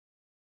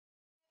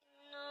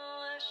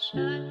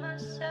shut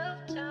myself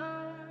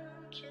down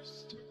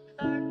just to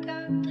block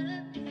out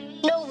the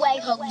pain. No way,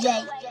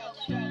 Jose.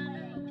 Trying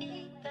to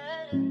be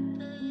better,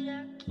 but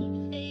I keep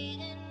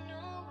fading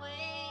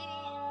away.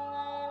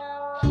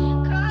 And when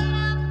I'm caught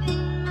up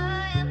in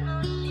my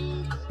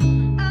emotions,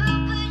 I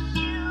push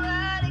you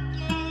out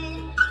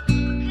again.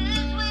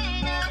 'Cause when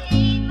I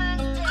hate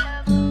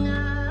myself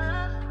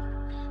enough,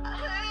 I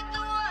hurt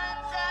the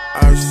ones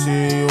I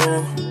see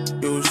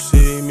you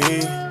see me.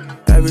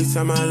 Every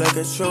time I look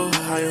at you,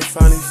 I am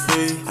finally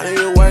free. I know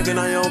you're working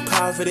on your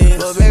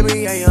confidence, but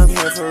baby, I am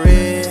here for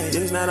it.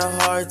 It's not a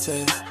hard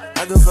test,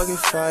 I can fucking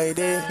fight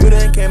it. You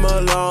done came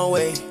a long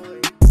way,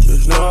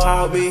 just know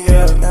I'll be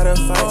here. Gotta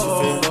fight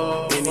your fear.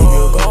 And if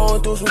you're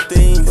going through some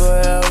things,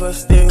 forever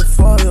stick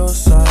for your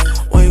side.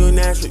 When you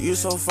natural, you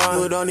so fine,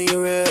 you don't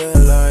even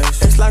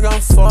realize. It's like I'm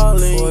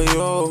falling for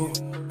you.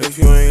 If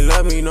you ain't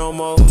love me no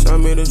more, tell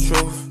me the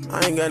truth.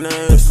 I ain't got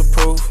nothing else to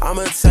prove.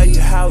 I'ma tell you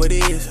how it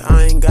is,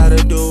 I ain't gotta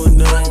do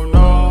nothing.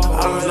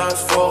 I was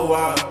lost for a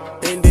while,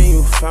 and then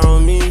you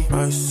found me.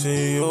 I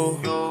see you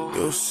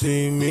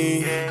see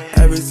me.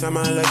 Every time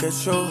I look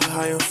at you,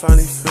 I am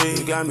finally free.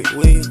 You got me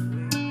weak,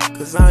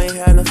 'cause I ain't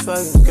had a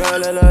fucking girl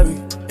that love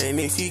me. And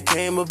if she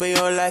came up in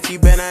your life, you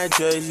better not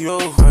judge you.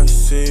 I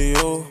see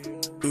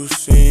you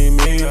see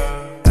me.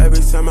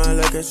 Every time I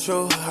look at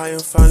you, I am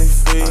finally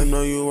free. I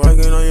know you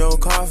working on your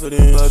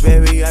confidence, but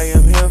baby, I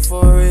am here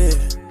for it.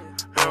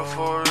 Here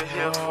for it,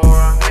 here for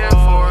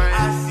it.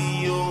 I see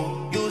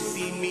you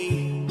see me.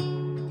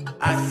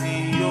 I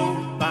see you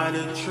by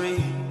the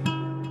tree.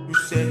 You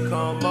said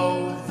come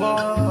over.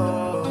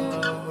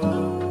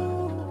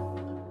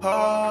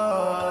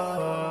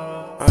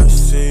 I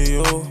see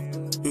you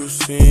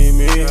see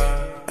me.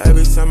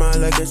 Every time I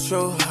look at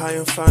you, I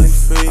am finally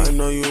free. I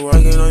know you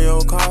working on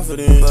your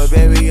confidence, but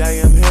baby, I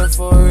am here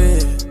for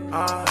it.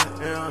 I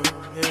am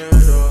here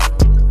though.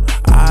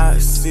 I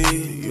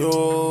see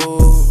you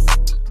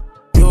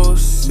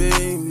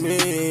see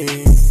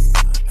me.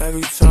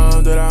 Every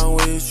time that I'm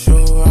with you,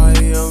 I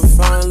am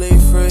finally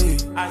free.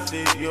 I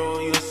see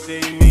you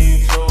see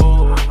me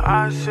too.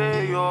 I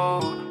see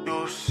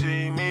you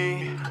see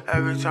me.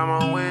 Every time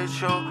I'm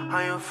with you,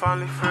 I am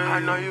finally free. I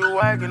know you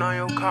working on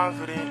your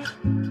confidence,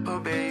 but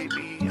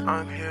baby,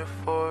 I'm here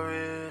for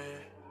it.